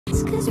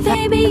Baby,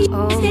 baby,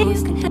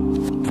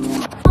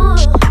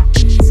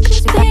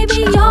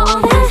 you're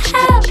all the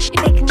help.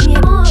 Making me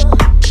more.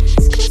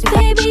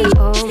 Baby,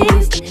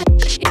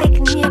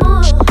 making me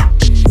more.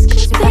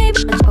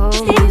 Baby,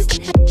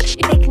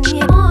 making me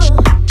more.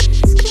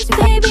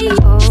 Baby,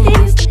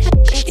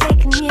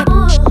 making me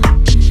more.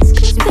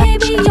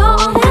 Baby, you're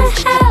all the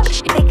help.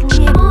 Making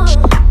me more.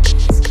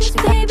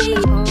 Baby,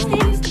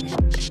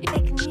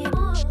 making me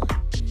more.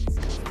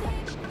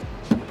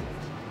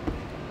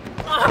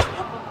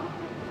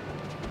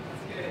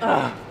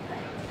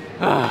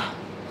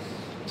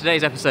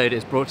 Today's episode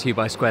is brought to you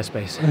by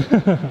Squarespace.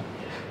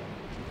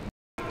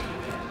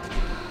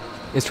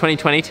 Is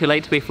 2020 too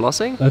late to be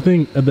flossing? I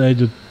think at the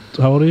age of,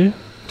 how old are you?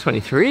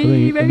 23, I think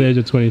maybe? at the age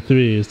of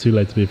 23 is too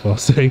late to be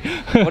flossing.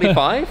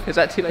 45? Is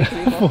that too late to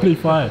be flossing?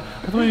 45. I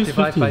thought he was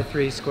 50. Divide by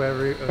 3 square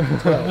root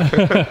of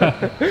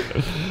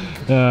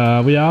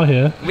 12. We out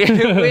here. We're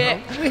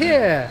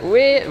here.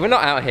 We're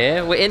not out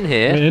here. We're in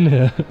here. We're in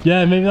here.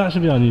 Yeah, maybe that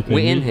should be our new thing.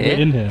 We're in here.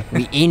 We're in here.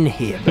 We're in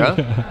here, bro.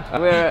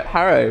 We're at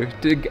Harrow.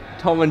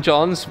 Tom and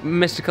John's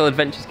mystical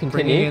adventures continue.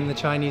 Bringing in the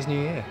Chinese New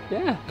Year.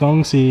 Yeah.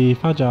 Gongxi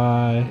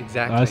Fajai.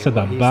 Exactly. I said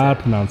what that he bad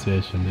said.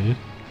 pronunciation, dude.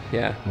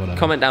 Yeah. Whatever.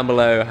 Comment down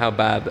below how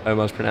bad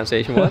Omar's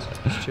pronunciation was.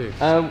 It's true.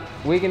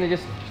 We're gonna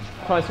just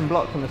try some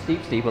blocks on the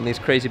steep on these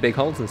crazy big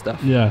holes and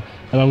stuff. Yeah,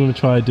 and I'm going to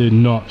try to do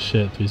not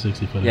shit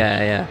 360 footage.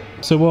 Yeah, yeah.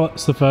 So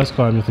what's the first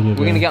climb you're thinking of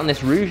We're doing? gonna get on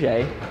this Rouge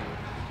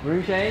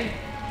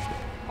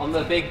on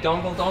the big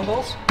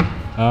dongles.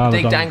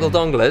 Big dangle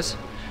donglers.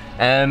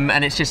 And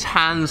it's just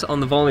hands on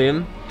the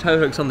volume, toe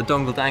hooks on the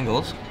dongle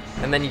dangles,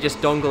 and then you just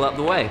dongle up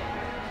the way.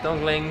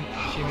 Dongling.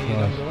 Shimmy your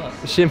dongle up.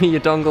 Shimmy your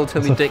dongle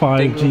till That's you a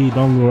 5G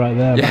dongle right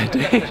there. Yeah,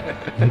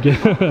 dude.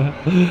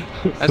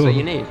 That's what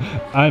you need.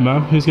 Alright,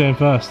 man, who's going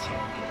first?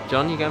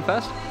 John, you going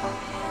first?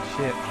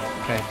 Shit.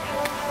 Okay.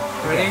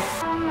 Ready?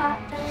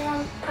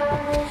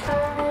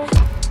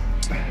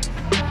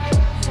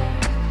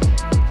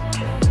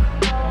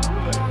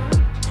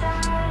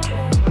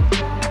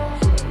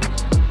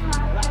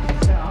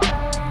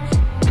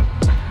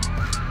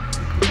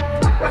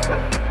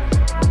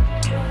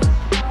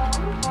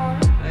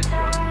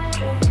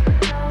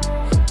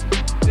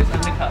 This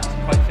undercut's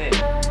quite thick.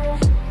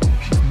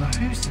 She's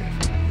massive.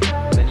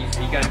 Then you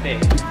go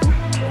big.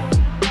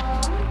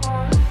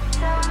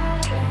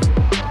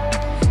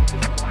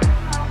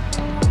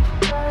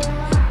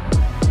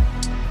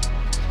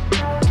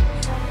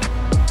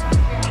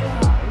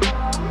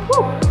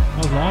 That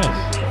was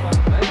nice.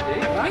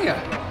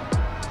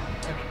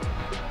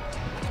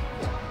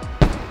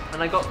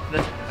 And I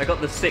got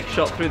the sick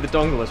shot through the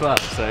dongle as well,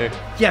 so.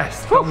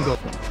 Yes, dongle.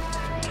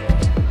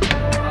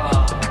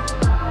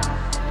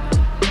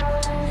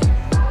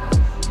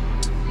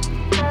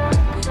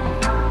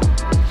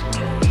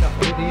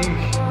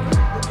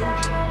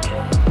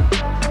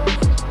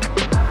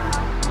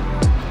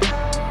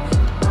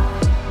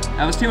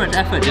 That was too much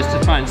effort just to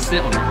try and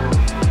sit on it.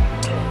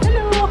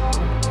 Hello!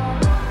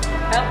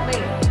 Help me!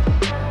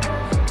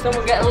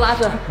 Someone get a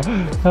ladder!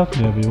 Help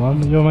me,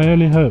 everyone. You're my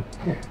only hope.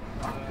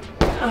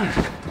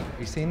 Have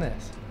you seen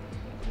this?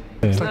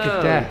 It's like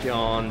a death.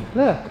 John.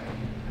 Look,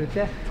 the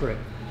death grip.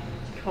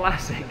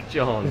 Classic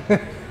John.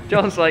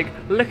 John's like,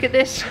 look at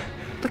this.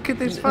 Look at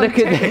this Look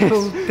at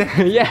technical this. death.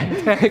 Yeah,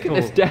 look at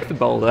this death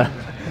boulder.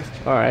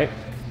 Alright,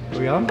 Are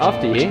we on?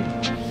 after you.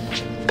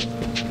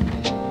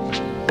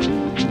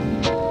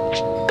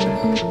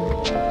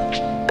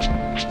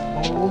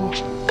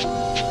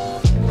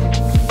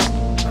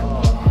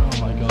 Oh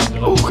my god.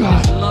 Oh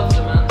god. Loves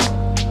it, man.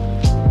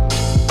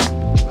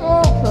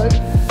 Oh, sorry.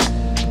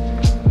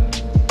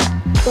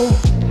 Oh.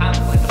 Hands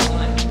like a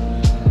line.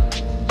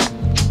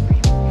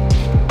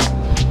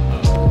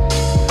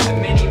 A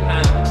mini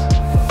pound.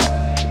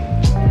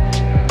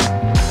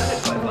 That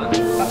is quite fun.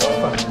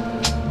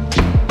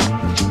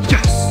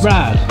 That was fun.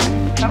 Rad.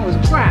 That was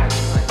rad.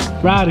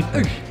 Rad.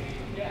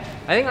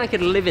 I think I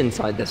could live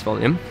inside this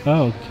volume.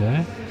 Oh,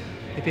 okay.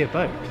 It'd be a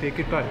boat. It'd be a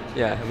good boat.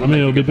 Yeah. I mean,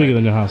 it'll be bigger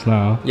than your house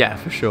now. Yeah,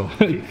 for sure.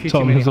 Tom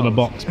mini lives in a holes.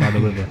 box by the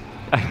river.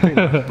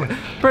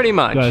 Pretty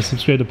much. Guys,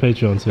 subscribe to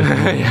Patreon. So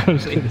Yeah, I'm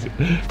just kidding.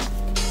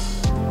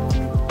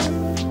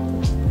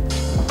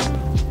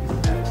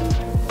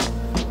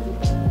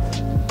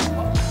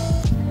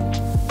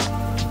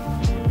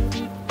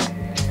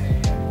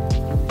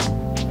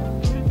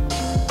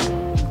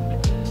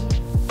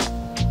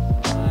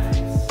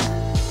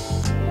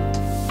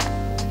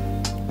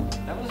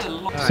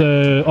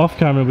 So off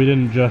camera, we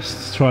didn't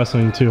just try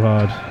something too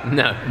hard.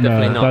 No,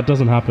 definitely No, not. that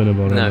doesn't happen in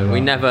Bouldering. No, we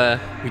never.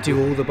 We do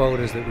all the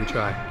boulders that we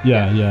try.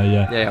 Yeah.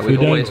 Yeah, we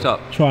don't always stop.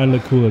 try and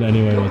look cool in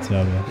any way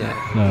whatsoever. Yeah.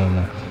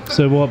 No.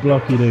 So what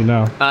block are you doing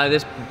now?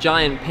 This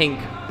giant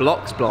pink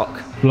blocks block.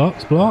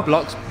 Blocks?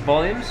 Blocks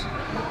volumes.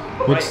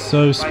 What's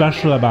so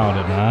special about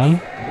it, man?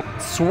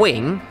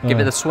 Swing. Give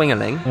it the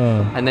swingerling,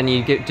 and then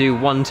you do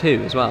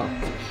 1-2 as well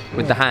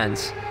with the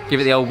hands. Give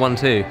it the old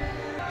 1-2.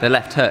 The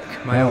left hook.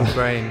 My old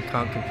brain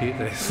can't compute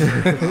this.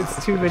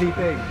 It's too many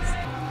things.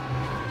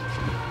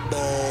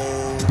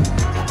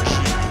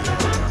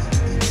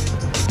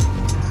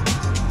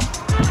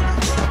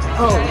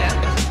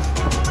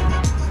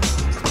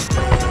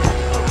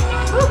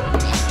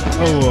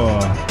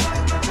 Oh.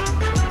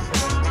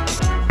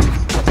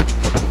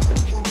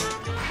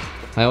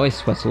 I always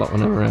sweat a lot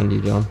when I'm around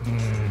you, John.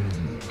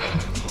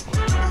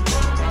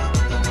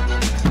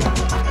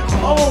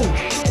 Oh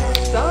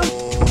shit, done.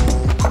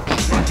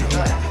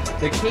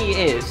 The key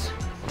is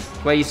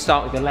where you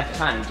start with the left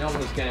hand. John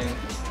was going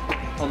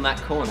on that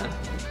corner.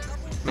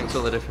 Makes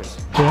all the difference.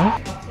 Yeah?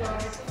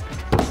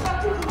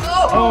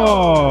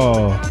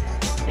 Oh!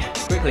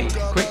 Quickly,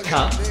 quick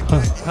cut.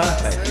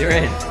 Perfect, you're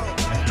in.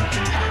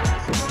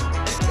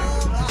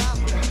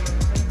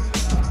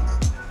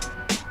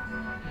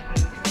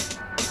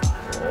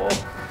 Oh,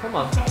 come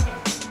on.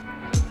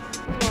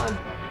 Come on.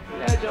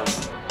 Yeah, John.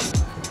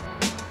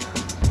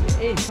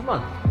 You're in, come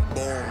on.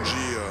 Bom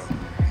dia,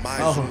 mais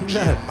Oh,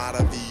 dia no.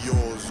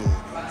 maravilhoso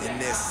e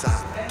nessa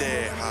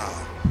terra.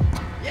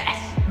 Yes!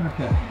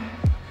 Okay.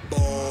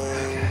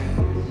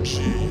 Bom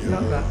dia.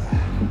 Not that.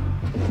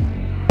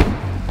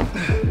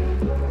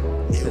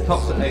 The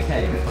tops are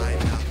okay.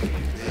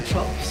 The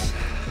tops.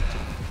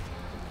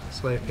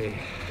 Slopey.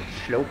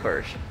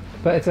 Slopers.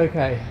 But it's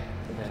okay.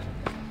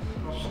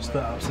 Just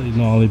the absolutely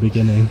gnarly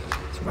beginning.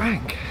 It's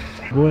rank.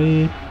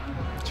 Boy,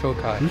 Chalk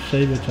you eye.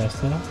 shave your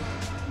chest now?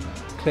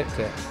 Clipped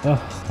it.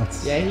 Oh,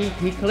 that's... Yeah,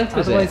 he clipped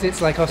Otherwise it.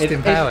 it's like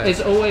Austin Powers.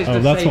 It's always Oh, the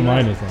that's what same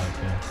mine way. is like,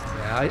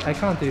 yeah. Yeah, I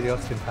can't do the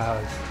Austin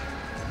Powers.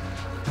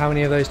 How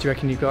many of those do you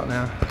reckon you've got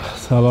now?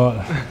 It's a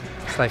lot.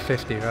 It's like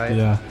 50, right?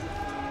 Yeah.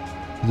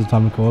 Is it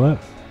time to call it?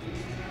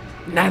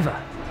 Never.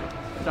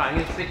 Right, I'm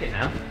going to stick it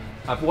now.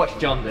 I've watched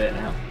John do it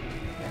now.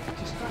 Yeah,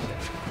 just crush it.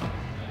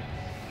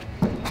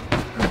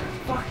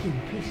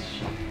 Fucking piece of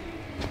shit.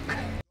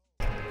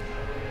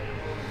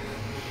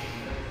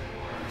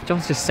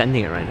 John's just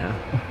sending it right now.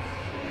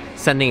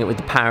 Sending it with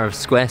the power of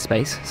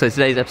Squarespace. So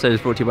today's episode is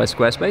brought to you by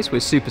Squarespace. We're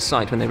super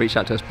psyched when they reached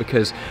out to us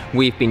because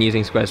we've been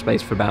using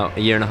Squarespace for about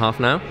a year and a half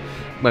now.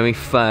 When we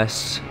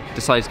first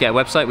decided to get a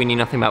website, we knew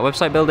nothing about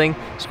website building.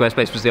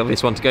 Squarespace was the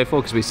obvious one to go for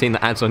because we've seen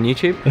the ads on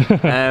YouTube.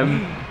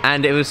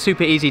 And it was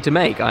super easy to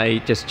make. I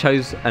just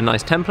chose a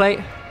nice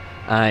template.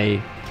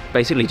 I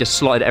basically just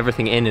slotted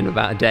everything in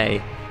about a day,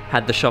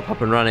 had the shop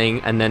up and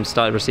running, and then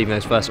started receiving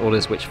those first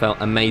orders, which felt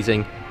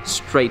amazing,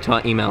 straight to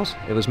our emails.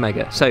 It was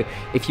mega. So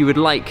if you would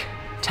like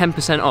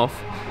 10%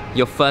 off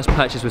your first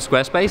purchase with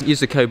Squarespace,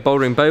 use the code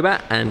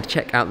BoulderingBobat and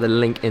check out the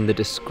link in the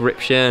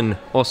description.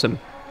 Awesome.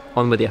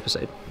 On with the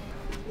episode.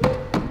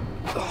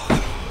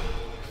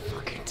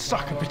 Fucking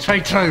sucker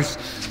potatoes.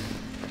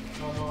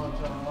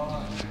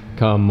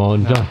 Come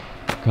on, John.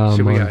 Come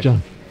Should we on, go?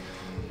 John.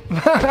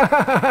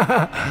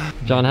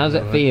 John, how does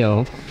it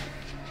feel?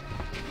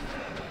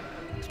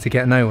 To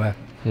get nowhere.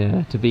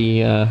 Yeah, to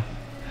be I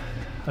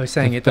was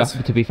saying it does.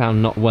 to be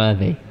found not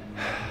worthy.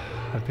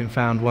 I've been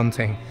found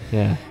wanting.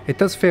 Yeah. It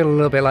does feel a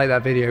little bit like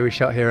that video we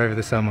shot here over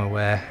the summer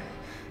where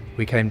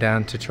we came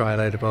down to try a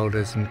load of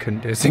boulders and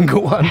couldn't do a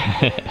single one.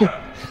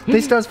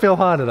 This does feel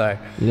harder though.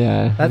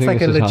 Yeah. That's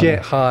like a legit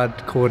hard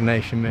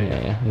coordination move.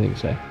 Yeah, I think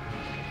so.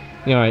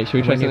 Yeah, all right, should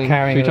we try When you're something?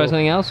 carrying Should we try a little-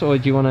 something else, or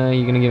do you wanna?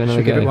 You gonna give it another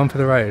Should we go? give it one for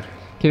the road?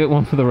 Give it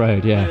one for the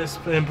road. Yeah. It's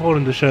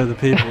important to show the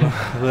people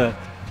that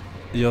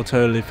you're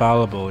totally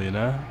fallible, you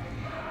know?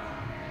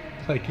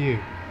 Like you.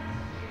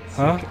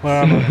 Huh?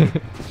 Where am I?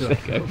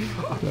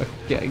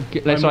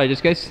 Let's try.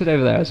 Just go sit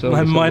over there. So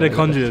My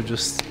mitochondria have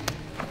just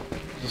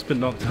been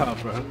knocked out,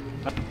 bro.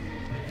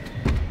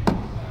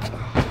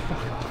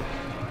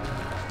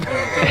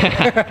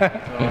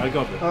 Oh, I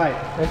got it.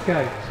 Alright, let's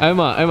go.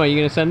 Omar, you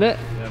gonna send it?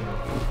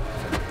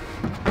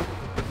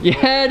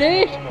 Yeah,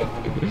 dude.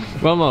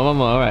 One more.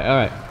 All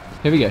right.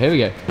 Here we go.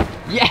 Did I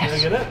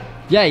Yes. get it?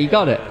 Yeah, you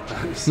got it.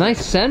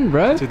 Nice send,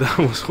 bro. Dude, that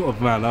was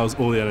man, that was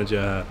all the energy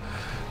I had.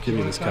 Give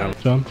me this camera.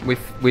 John?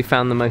 We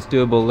found the most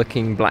doable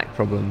looking black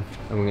problem,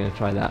 and we're gonna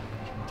try that.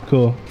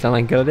 Cool. Sound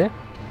like a good idea?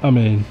 I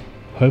mean,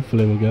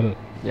 hopefully we'll get it.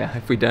 Yeah.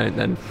 If we don't,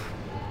 then.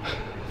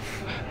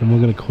 And we're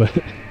gonna quit.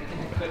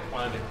 Quit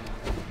climbing.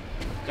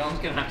 John's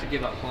gonna have to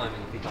give up climbing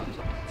if he comes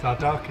up. It's our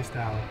darkest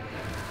hour.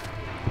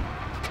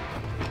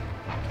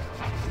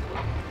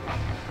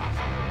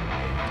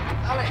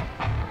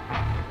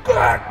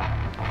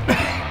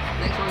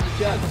 Next one's a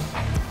jug.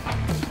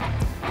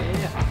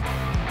 Yeah.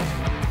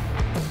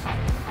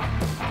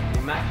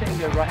 You match it and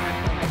go right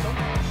hand on next one.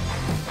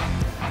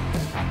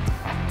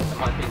 That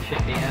might be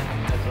shit here.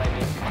 Don't blame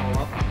me if you fall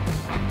off.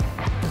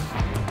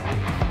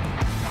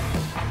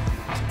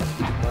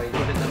 Oh, you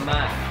put in the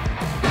mat.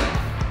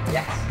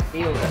 Yes,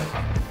 eel though.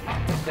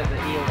 Get the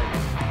eel in.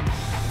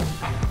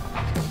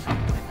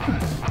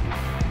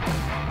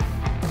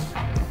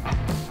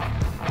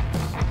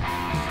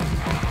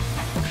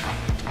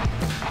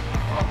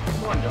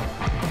 Come on, John.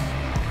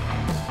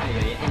 There you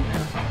go, you're in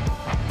now.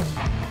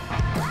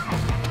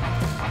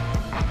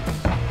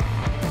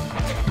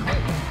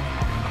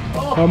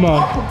 Come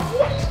on.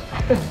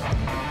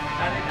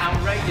 That is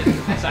outrageous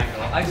from this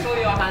angle. I saw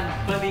your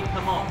hand fully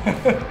come off.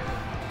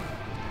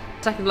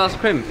 Second last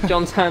crimp,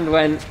 John's hand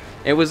went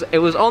It was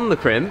on the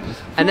crimp,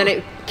 and then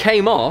it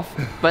came off,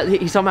 but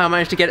he somehow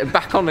managed to get it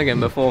back on again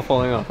before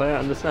falling off. I don't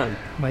understand.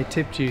 My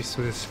tip juice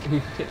was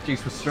Tip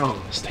juice was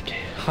strong. Sticky.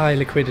 high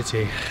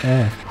liquidity.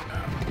 Yeah.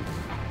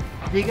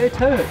 Did you go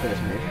toe it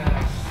first, mate?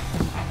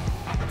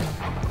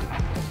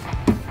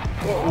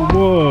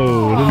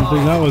 Whoa, didn't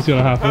think that was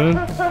gonna happen.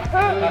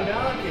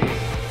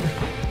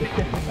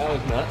 That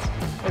was nuts.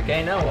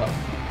 Okay, now what?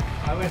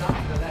 I went up to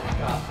the left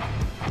cup.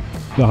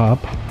 Gap.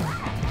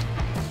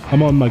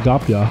 I'm on my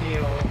gap, yeah.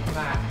 Heel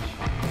match.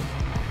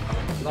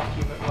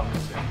 Lucky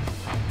McLaughlin.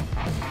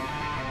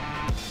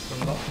 From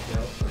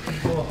Lockville.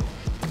 Oh.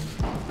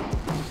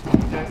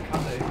 Don't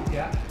cut those,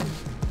 yeah.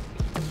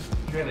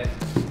 Drill it.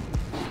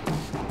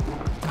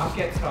 I'll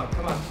get strong,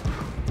 come on.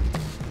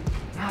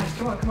 Nice,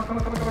 come on.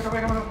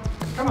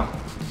 Come on.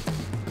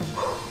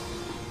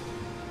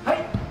 Hey!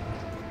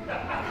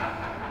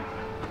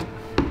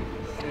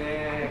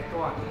 Sick, go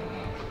on.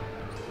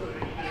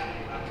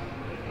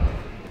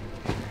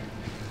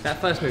 That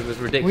first move was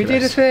ridiculous. We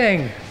did a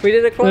thing. We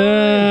did a climb.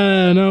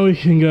 Yeah, now we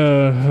can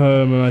go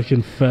home and I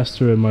can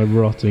fester in my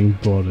rotting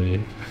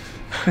body.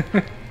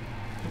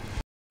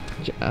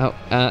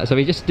 So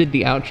we just did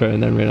the outro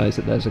and then realised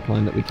that there's a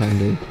climb that we can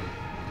do.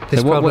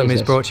 This So what problem is is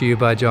this? brought to you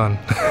by John.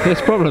 This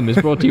problem is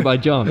brought to you by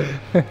John.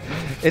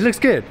 It looks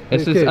good.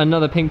 This is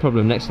another pink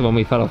problem next to the one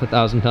we fell off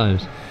 1,000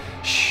 times.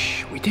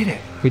 Shh, we did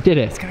it. We did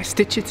it. Let's go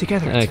stitch it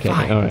together. It's Okay,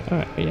 fine.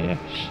 alright, yeah.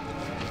 Shh.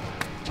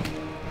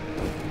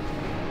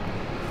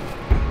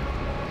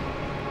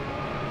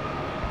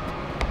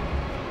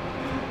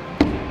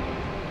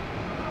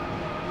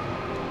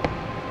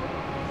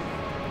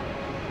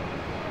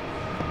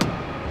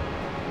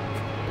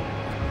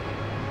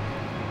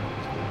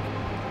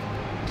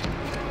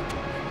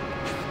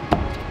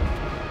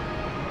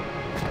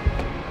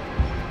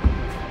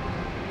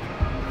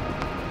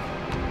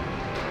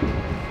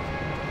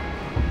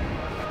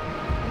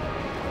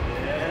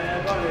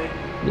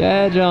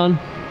 Yeah, John.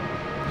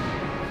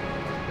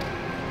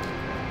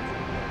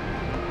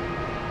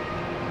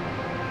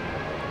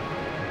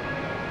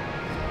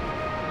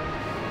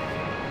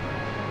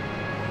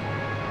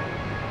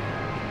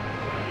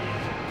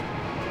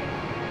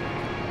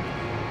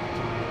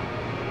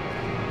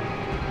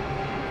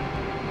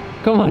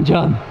 Come on,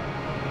 John.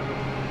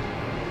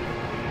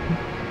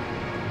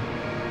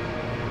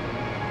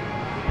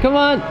 Come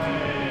on.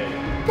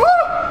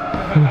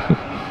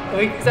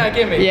 Is that a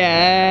gimme?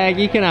 Yeah,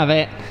 you can have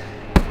it.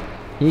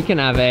 You can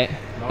have it.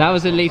 That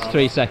was at least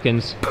 3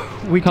 seconds.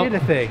 We did a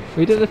thing.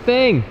 We did a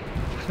thing.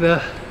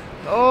 The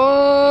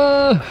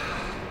Oh!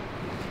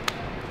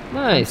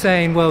 Nice.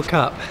 saying World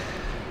Cup.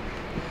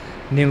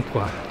 Nil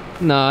point.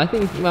 No, I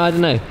think, well, I don't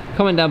know.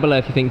 Comment down below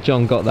if you think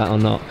John got that or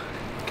not.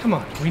 Come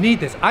on, we need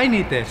this. I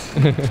need this.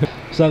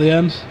 Is that the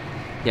end?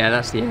 Yeah,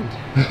 that's the end.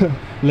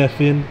 Left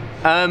in?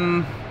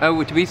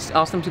 Oh, did we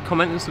ask them to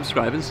comment and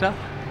subscribe and stuff?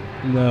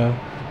 No.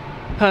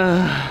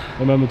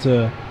 Remember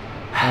to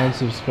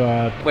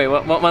unsubscribe. Wait,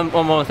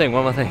 one more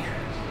thing.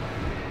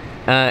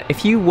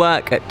 If you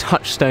work at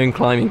Touchstone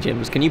climbing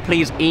gyms, can you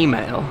please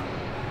email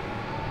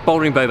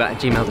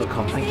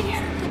BoulderingBobat@gmail.com? Thank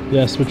you.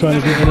 Yes, we're trying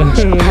to get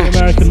in the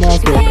American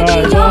market.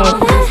 Alright,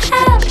 bye.